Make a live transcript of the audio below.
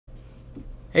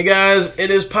Hey guys,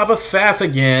 it is Papa Faff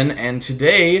again, and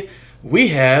today we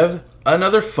have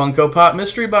another Funko Pop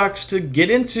mystery box to get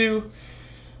into.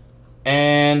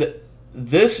 And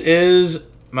this is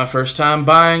my first time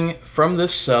buying from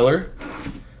this seller.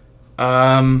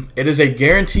 It is a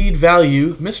guaranteed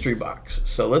value mystery box.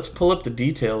 So let's pull up the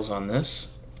details on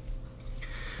this.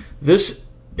 This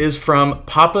is from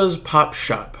Poppa's Pop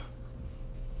Shop.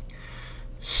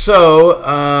 So,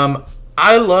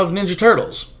 I love Ninja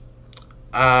Turtles.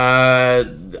 I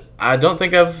don't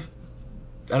think I've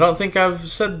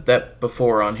said that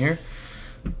before on here.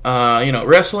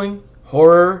 Wrestling,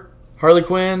 horror, Harley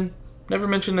Quinn. Never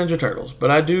mentioned Ninja Turtles, but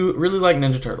I do really like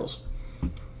Ninja Turtles.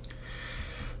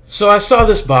 So I saw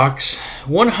this box,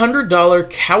 $100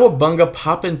 Cowabunga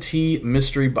Pop and Tea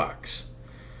mystery box.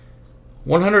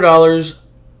 $100,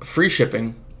 free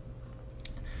shipping.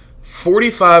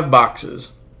 45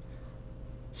 boxes.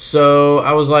 So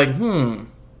I was like,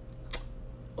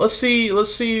 let's see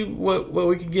what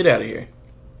we can get out of here.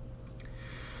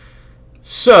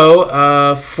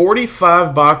 So,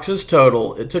 45 boxes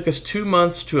total. It took us 2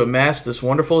 months to amass this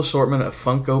wonderful assortment of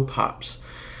Funko Pops.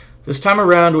 This time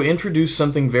around, we introduced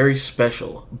something very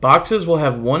special. Boxes will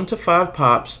have 1 to 5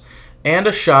 pops and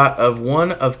a shot of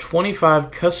one of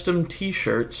 25 custom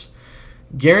t-shirts.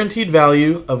 Guaranteed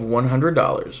value of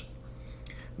 $100.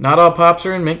 Not all pops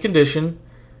are in mint condition.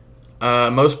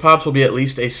 Most pops will be at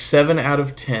least a 7 out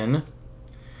of 10.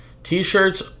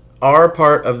 T-shirts are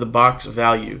part of the box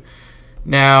value.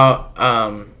 Now,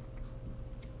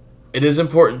 it is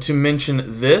important to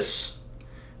mention this.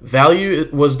 Value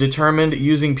was determined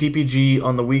using PPG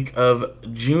on the week of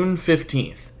June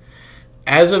 15th.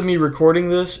 As of me recording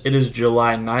this, it is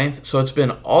July 9th, so it's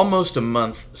been almost a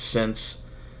month since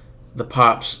the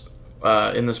pops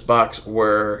in this box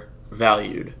were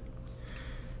valued.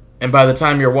 And by the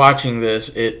time you're watching this,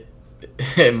 it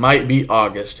might be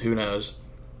August. Who knows?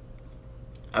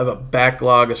 I have a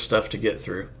backlog of stuff to get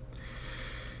through.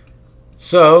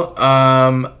 So,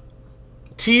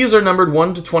 tees are numbered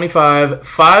 1 to 25.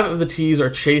 5 of the tees are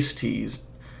chase tees.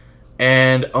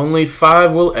 And only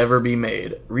 5 will ever be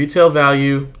made. Retail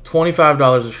value,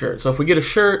 $25 a shirt. So if we get a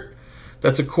shirt,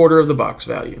 that's a quarter of the box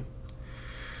value.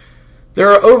 There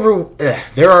are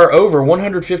over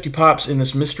 150 pops in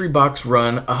this mystery box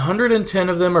run. 110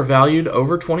 of them are valued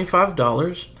over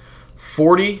 $25.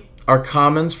 40 are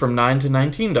commons from $9 to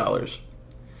 $19.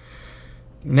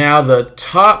 Now the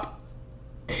top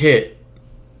hit,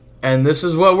 and this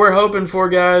is what we're hoping for,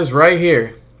 guys, right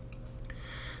here.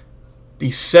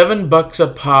 The $7 a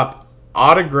pop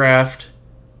autographed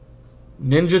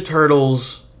Ninja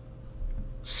Turtles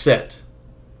set.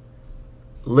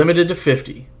 Limited to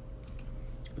 50.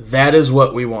 That is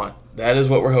what we want. That is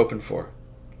what we're hoping for.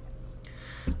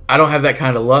 I don't have that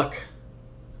kind of luck,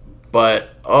 but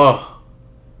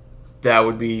I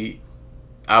would be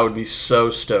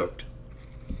so stoked.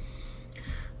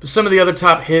 But some of the other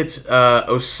top hits,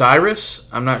 Osiris,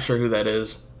 I'm not sure who that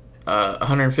is,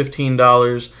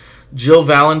 $115. Jill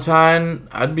Valentine,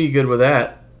 I'd be good with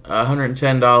that,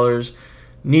 $110.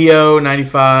 Neo,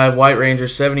 $95. White Ranger,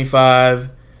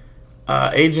 $75.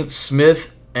 Agent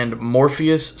Smith and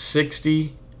Morpheus,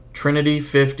 $60. Trinity,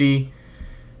 $50.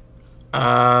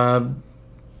 Then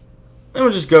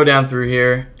we'll just go down through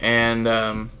here, and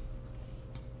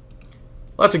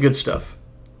lots of good stuff.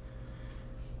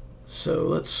 So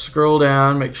let's scroll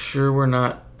down, make sure we're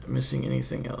not missing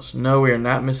anything else. No, we are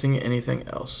not missing anything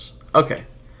else. Okay,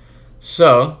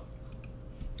 so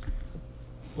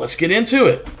let's get into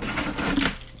it.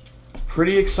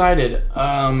 Pretty excited.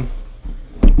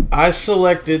 I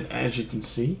selected, as you can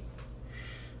see,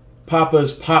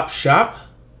 Poppa's Pop Shop,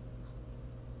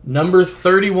 number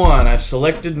 31. I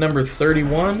selected number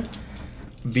 31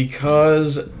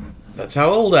 because that's how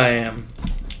old I am.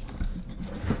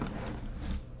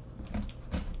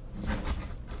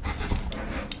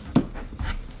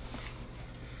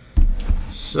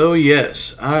 So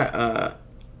yes,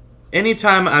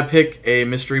 anytime I pick a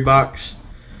mystery box,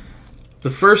 the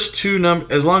first two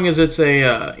numbers, as long as it's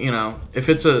a if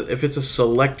it's a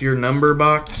select your number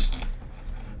box,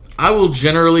 I will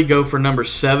generally go for number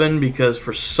 7 because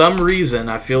for some reason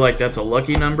I feel like that's a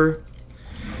lucky number.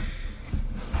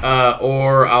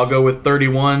 Or I'll go with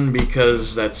 31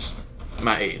 because that's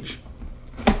my age.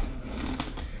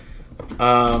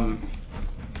 My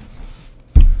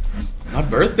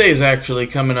birthday's actually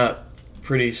coming up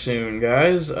pretty soon,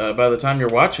 guys. By the time you're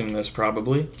watching this,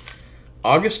 probably.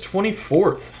 August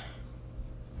 24th.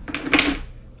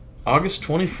 August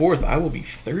 24th, I will be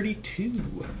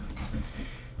 32.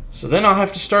 So then I'll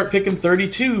have to start picking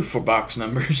 32 for box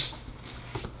numbers.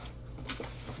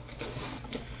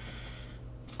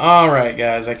 Alright,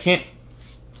 guys. I can't...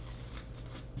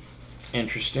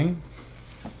 Interesting.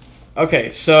 Okay,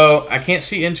 so I can't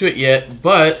see into it yet,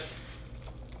 but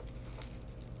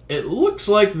it looks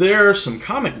like there are some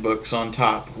comic books on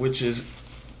top, which is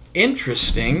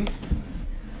interesting.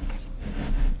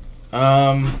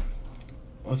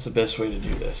 What's the best way to do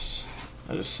this?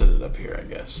 I just set it up here, I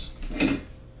guess.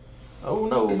 Oh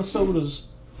no, my soda's...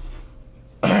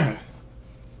 my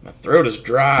throat is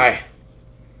dry.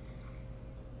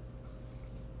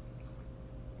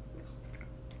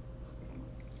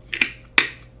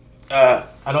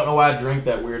 I don't know why I drank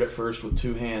that weird at first with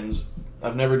two hands.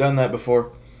 I've never done that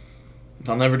before.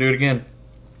 I'll never do it again.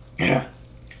 Yeah.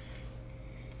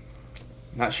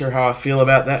 Not sure how I feel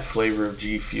about that flavor of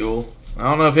G Fuel. I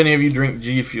don't know if any of you drink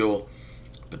G Fuel,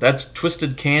 but that's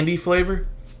twisted candy flavor.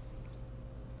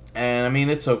 And I mean,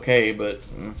 it's okay, but...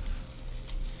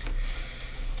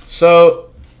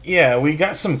 So, yeah, we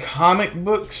got some comic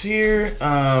books here.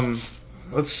 I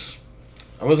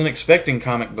wasn't expecting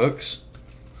comic books.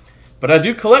 But I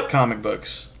do collect comic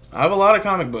books. I have a lot of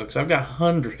comic books. I've got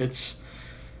hundreds.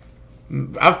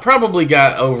 I've probably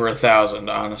got over 1,000,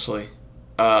 honestly.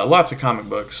 Lots of comic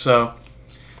books. So,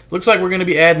 looks like we're going to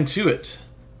be adding to it.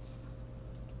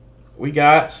 We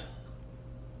got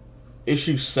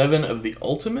issue 7 of The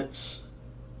Ultimates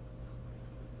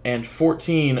and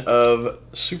 14 of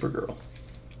Supergirl.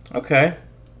 Okay.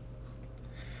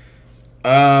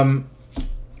 I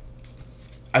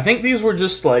think these were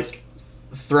just like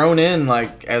thrown in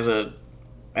like as a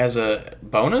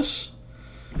bonus,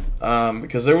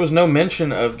 because there was no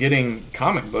mention of getting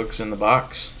comic books in the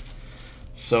box,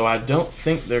 so I don't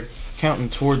think they're counting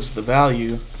towards the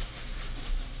value.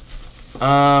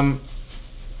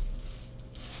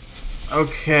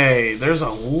 Okay, there's a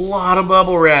lot of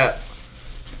bubble wrap.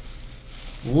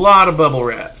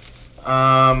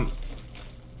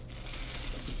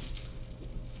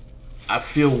 I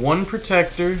feel one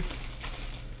protector.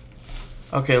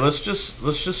 Okay, let's just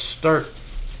start.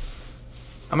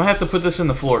 I'm gonna have to put this in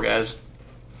the floor, guys.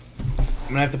 I'm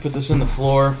gonna have to put this in the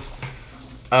floor.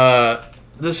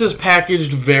 This is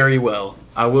packaged very well.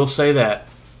 I will say that.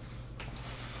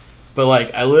 But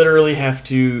like, I literally have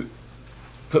to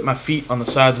put my feet on the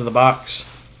sides of the box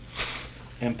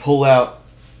and pull out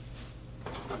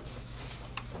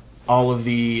all of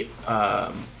the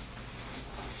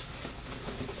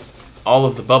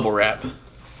bubble wrap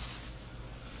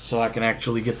so I can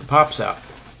actually get the pops out.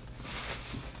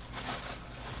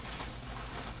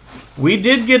 We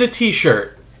did get a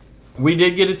t-shirt.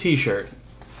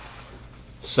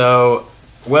 So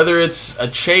whether it's a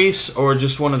chase or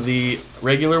just one of the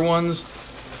regular ones,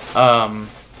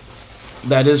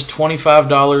 that is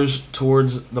 $25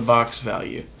 towards the box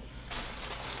value.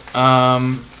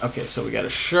 Okay, so we got a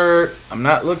shirt. I'm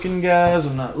not looking, guys.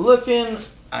 I'm not looking.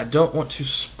 I don't want to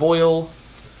spoil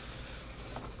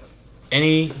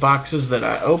any boxes that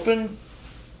I open.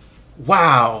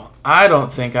 Wow, I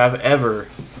don't think I've ever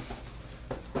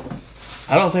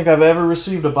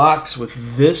received a box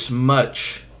with this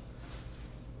much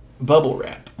bubble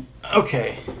wrap.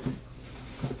 Okay.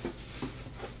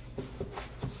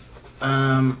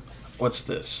 What's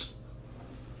this?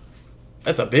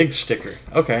 That's a big sticker.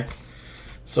 Okay.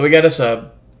 So we got us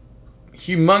a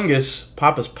humongous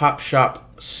Poppa's Pop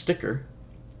Shop sticker.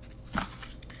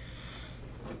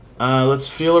 Let's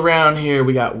feel around here.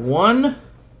 We got one.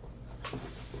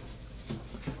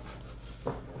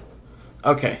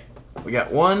 Okay. We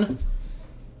got 1,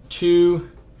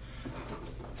 2,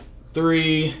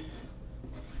 3.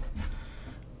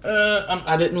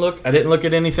 I didn't look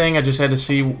at anything. I just had to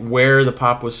see where the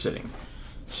pop was sitting.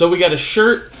 So we got a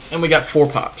shirt and we got 4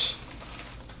 pops.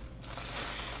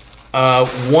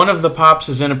 One of the pops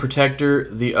is in a protector.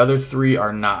 The other 3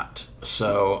 are not.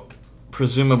 So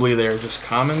presumably they're just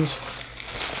commons.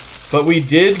 But we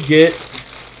did get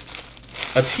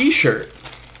a t-shirt.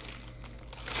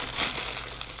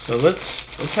 So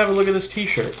let's have a look at this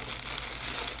t-shirt.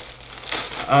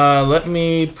 Let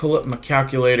me pull up my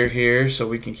calculator here so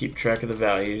we can keep track of the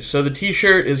value. So the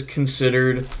t-shirt is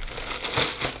considered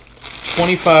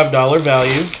 $25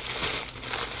 value.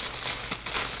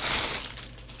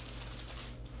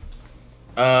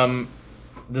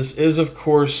 This is, of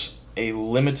course, a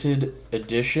limited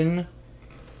edition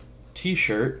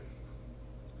t-shirt.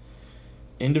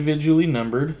 Individually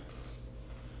numbered.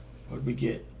 What did we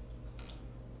get?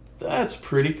 That's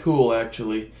pretty cool,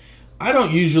 actually. I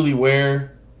don't usually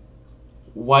wear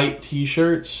white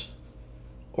t-shirts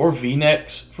or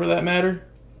v-necks for that matter,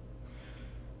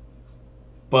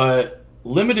 but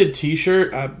limited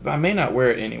t-shirt, I may not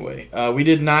wear it anyway. We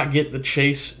did not get the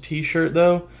Chase t-shirt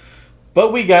though.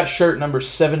 But we got shirt number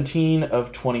 17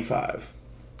 of 25.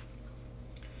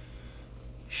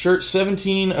 Shirt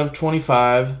 17 of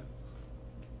 25.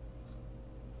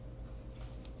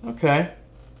 Okay.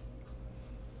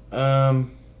 All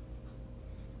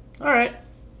right.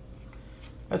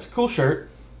 That's a cool shirt.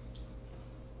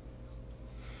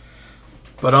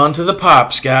 But on to the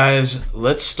pops, guys.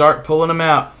 Let's start pulling them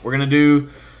out. We're going to do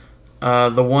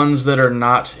the ones that are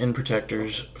not in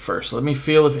protectors first. Let me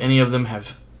feel if any of them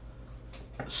have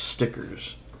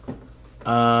stickers.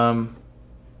 Okay,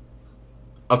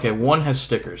 one has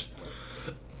stickers.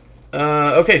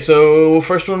 Okay, so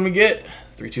first one we get,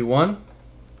 3, 2, 1.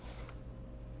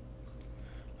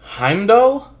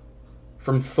 Heimdall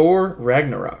from Thor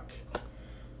Ragnarok.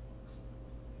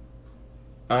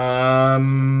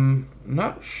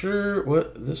 Not sure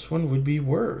what this one would be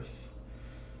worth.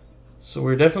 So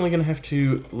we're definitely going to have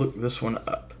to look this one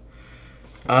up.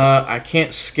 I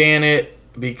can't scan it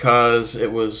because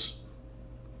it was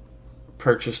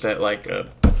purchased at like a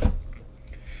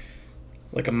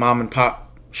mom and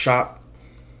pop shop.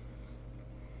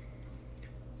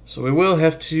 So we will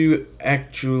have to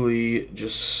actually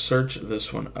just search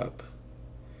this one up.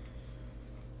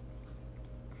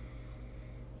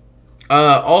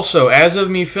 Also, as of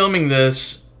me filming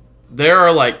this, there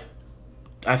are like,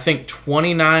 I think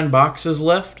 29 boxes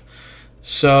left.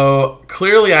 So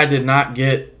clearly I did not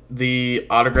get the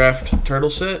autographed turtle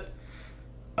set.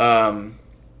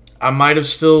 I might have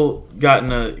still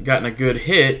gotten a good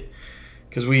hit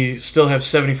because we still have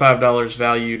 $75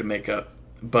 value to make up.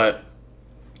 But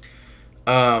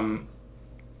yeah,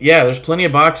 there's plenty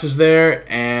of boxes there,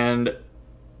 and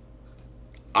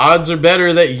odds are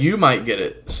better that you might get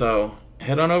it. So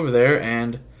head on over there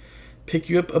and pick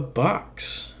you up a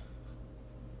box.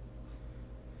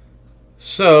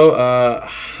 So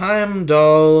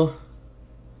Heimdall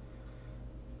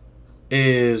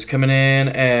is coming in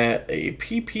at a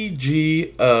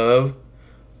PPG of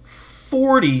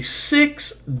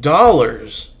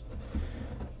 $46.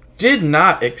 Did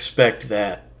not expect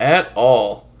that at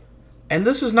all. And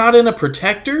this is not in a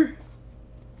protector?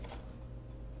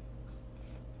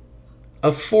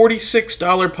 A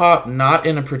 $46 pop, not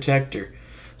in a protector.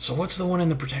 So what's the one in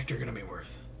the protector going to be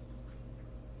worth?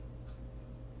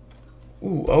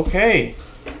 Ooh, okay.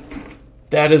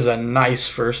 That is a nice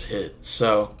first hit.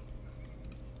 So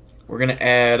we're going to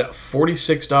add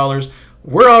 $46.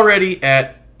 We're already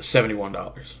at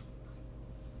 $71.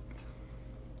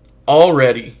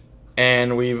 Already.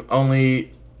 And we've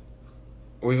only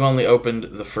opened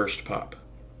the first pop.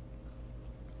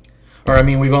 Or I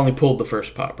mean, we've only pulled the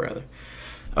first pop, rather.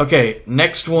 Okay,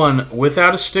 next one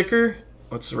without a sticker.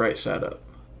 What's the right side up?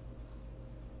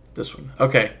 This one.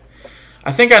 Okay.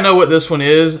 I think I know what this one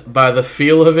is by the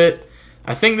feel of it.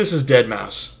 I think this is Dead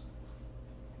Mouse.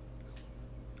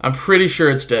 I'm pretty sure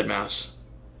it's Dead Mouse.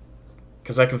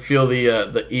 Because I can feel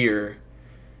the ear.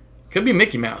 Could be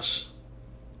Mickey Mouse.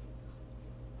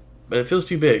 But it feels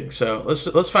too big, so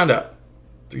let's find out.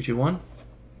 3, 2, 1.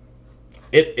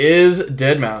 It is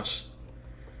Dead Mouse.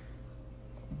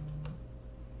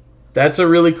 That's a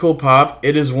really cool pop.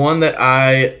 It is one that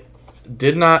I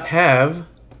did not have.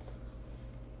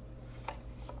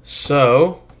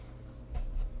 So,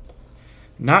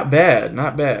 not bad,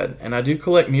 not bad. And I do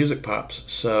collect music pops,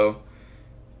 so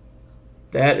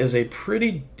that is a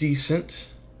pretty decent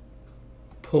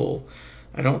pull.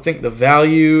 I don't think the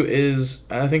value is,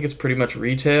 I think it's pretty much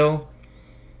retail,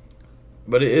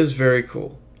 but it is very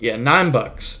cool. Yeah, $9.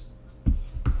 $9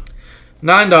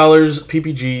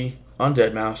 PPG on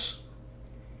Dead Mouse.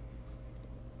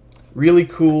 Really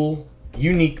cool,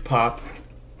 unique pop.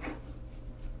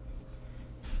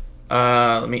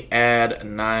 Let me add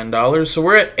 $9. So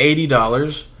we're at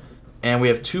 $80, and we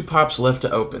have 2 pops left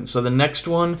to open. So the next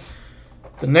one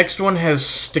has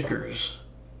stickers.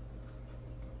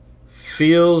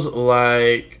 Feels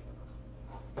like,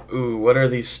 ooh, what are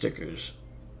these stickers?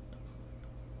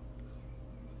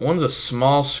 One's a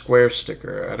small square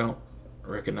sticker. I don't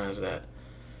recognize that.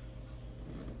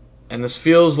 And this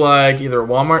feels like either a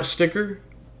Walmart sticker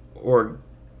or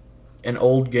an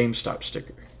old GameStop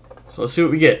sticker. So let's see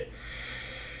what we get.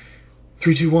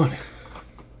 3, 2, 1.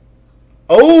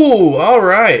 Oh, all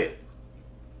right.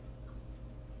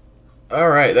 All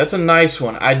right, that's a nice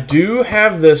one. I do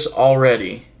have this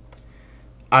already.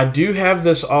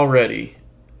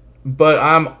 But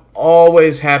I'm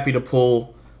always happy to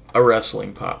pull a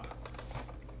wrestling pop.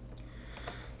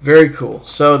 Very cool.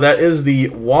 So that is the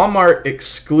Walmart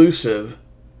exclusive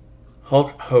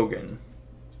Hulk Hogan.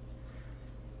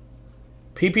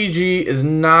 PPG is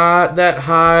not that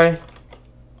high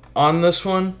on this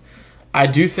one. I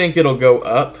do think it'll go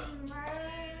up.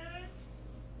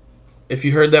 If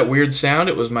you heard that weird sound,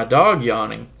 it was my dog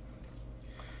yawning.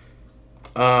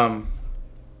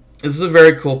 This is a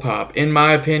very cool pop. In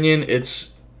my opinion,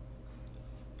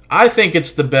 I think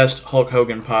it's the best Hulk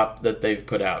Hogan pop that they've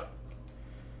put out.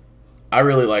 I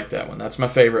really like that one. That's my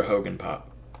favorite Hogan pop.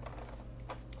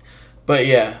 But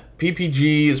yeah,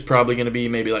 PPG is probably going to be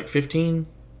maybe like 15.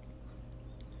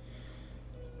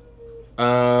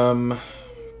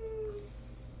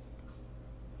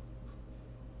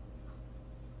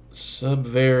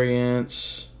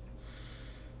 Subvariants.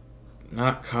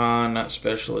 Not con, not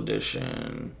special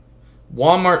edition.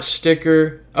 Walmart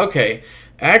sticker. Okay,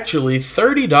 actually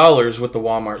 $30 with the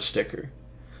Walmart sticker.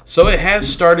 So it has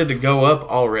started to go up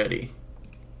already.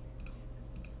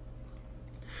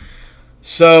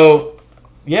 So,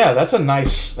 yeah, that's a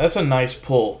nice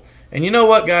pull. And you know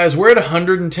what, guys? We're at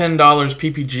 $110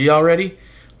 PPG already.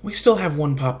 We still have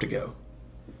one pop to go.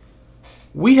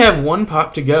 We have one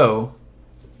pop to go.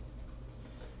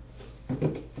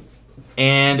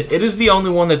 And it is the only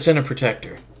one that's in a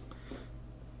protector.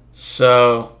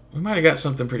 So, we might have got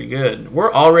something pretty good.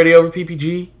 We're already over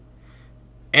PPG.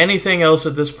 Anything else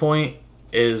at this point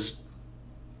is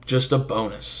just a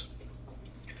bonus.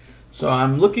 So,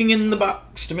 I'm looking in the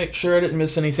box to make sure I didn't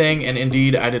miss anything. And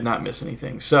indeed, I did not miss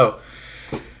anything. So,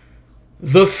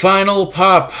 the final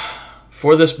pop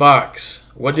for this box.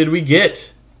 What did we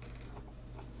get?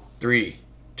 3,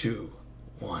 2,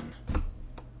 1.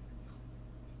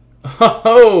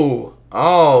 Oh,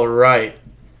 all right.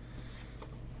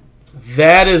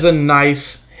 That is a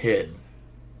nice hit.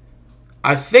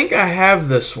 I think I have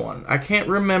this one. I can't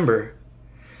remember.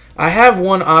 I have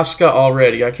one Asuka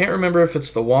already. I can't remember if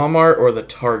it's the Walmart or the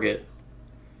Target.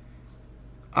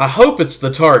 I hope it's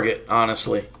the Target,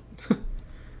 honestly.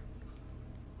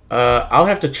 I'll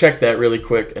have to check that really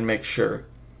quick and make sure.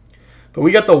 But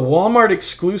we got the Walmart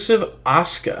exclusive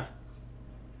Asuka.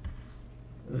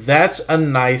 That's a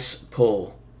nice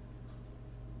pull.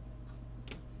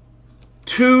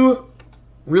 2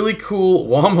 really cool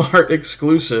Walmart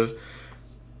exclusive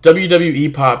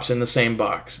WWE pops in the same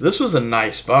box. This was a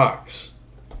nice box.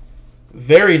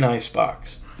 Very nice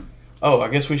box. Oh, I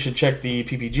guess we should check the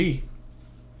PPG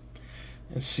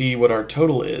and see what our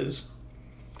total is.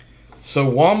 So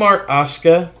Walmart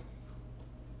Asuka.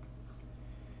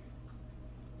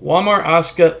 Walmart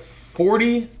Asuka,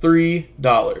 $43.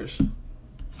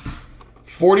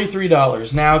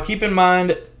 $43. Now, keep in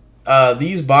mind,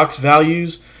 these box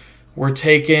values were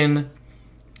taken,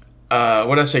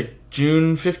 what did I say,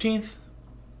 June 15th?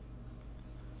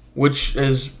 Which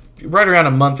is right around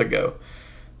a month ago.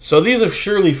 So these have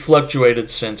surely fluctuated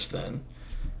since then.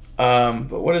 But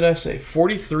what did I say?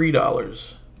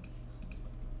 $43.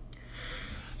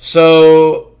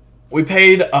 So we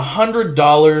paid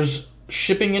 $100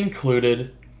 shipping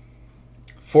included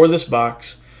for this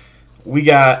box. We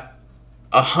got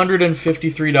 $153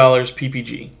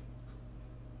 PPG.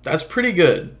 That's pretty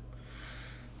good.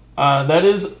 That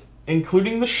is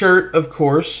including the shirt, of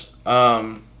course.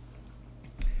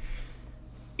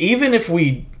 Even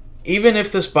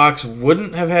if this box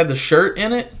wouldn't have had the shirt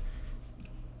in it,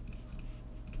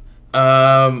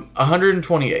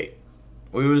 128.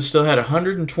 We would have still had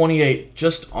 128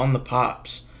 just on the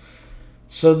pops.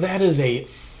 So that is a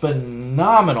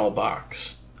phenomenal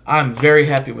box. I'm very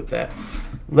happy with that.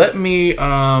 Let me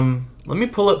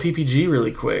pull up PPG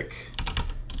really quick.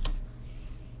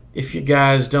 If you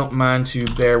guys don't mind to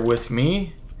bear with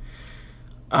me.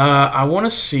 I want to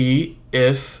see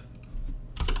if...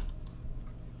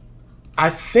 I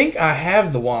think I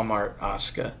have the Walmart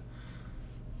Asuka.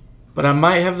 But I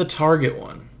might have the Target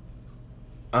one.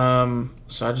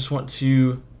 So I just want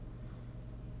to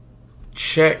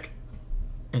check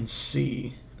and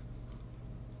see.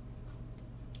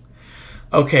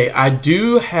 Okay, I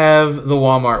do have the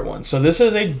Walmart one. So this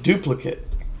is a duplicate.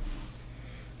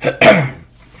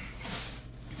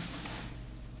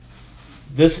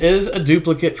 This is a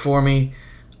duplicate for me.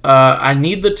 I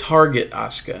need the Target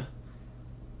Asuka.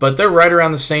 But they're right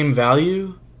around the same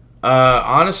value.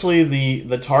 Honestly,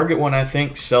 the Target one I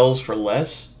think sells for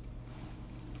less.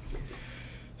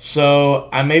 So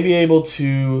I may be able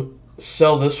to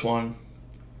sell this one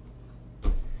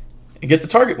and get the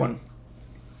Target one.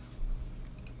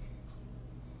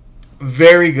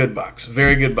 Very good box.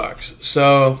 Very good box.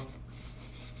 So,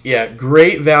 yeah,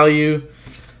 great value.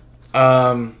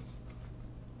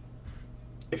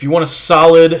 If you want a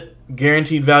solid,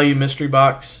 guaranteed value mystery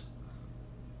box,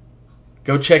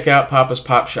 go check out Poppa's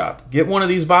Pop Shop. Get one of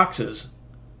these boxes.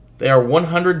 They are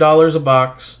 $100 a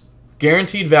box.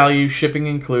 Guaranteed value, shipping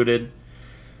included.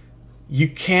 You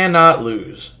cannot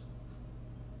lose.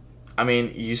 I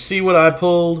mean, you see what I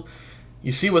pulled.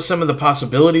 you see what some of the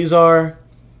possibilities are,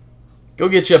 go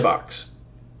get you a box.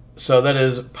 So that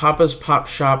is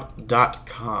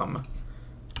poppaspopshop.com.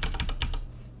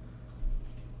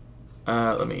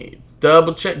 Let me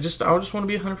double check. I just want to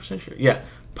be 100% sure. Yeah,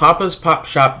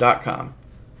 poppaspopshop.com.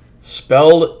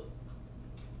 Spelled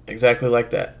exactly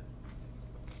like that.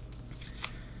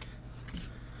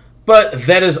 But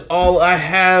that is all I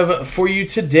have for you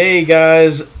today,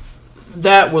 guys.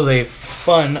 That was a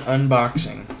fun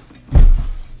unboxing.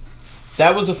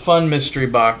 That was a fun mystery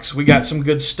box. We got some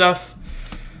good stuff.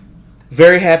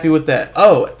 Very happy with that.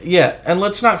 Oh, yeah, and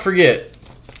let's not forget,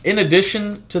 in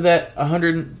addition to that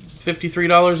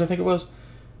 $153, I think it was,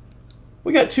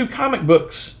 we got 2 comic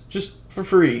books just for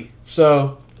free.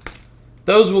 So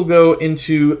those will go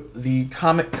into the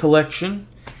comic collection.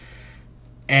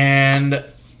 And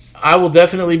I will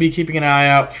definitely be keeping an eye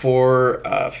out for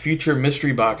future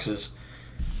mystery boxes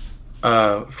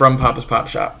from Poppa's Pop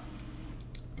Shop,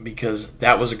 because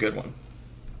that was a good one.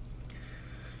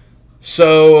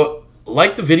 So,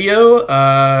 like the video,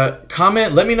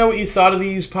 comment, let me know what you thought of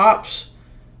these pops.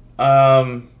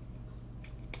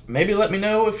 Maybe let me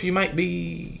know if you might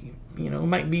be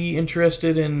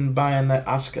interested in buying that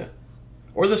Asuka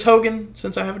or this Hogan,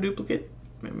 since I have a duplicate.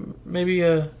 Maybe,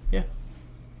 yeah.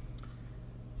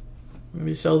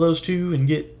 Maybe sell those 2 and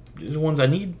get the ones I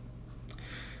need.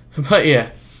 But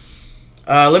yeah.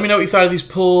 Let me know what you thought of these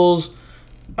pulls.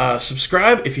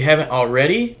 Subscribe if you haven't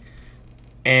already.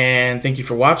 And thank you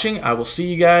for watching. I will see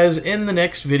you guys in the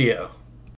next video.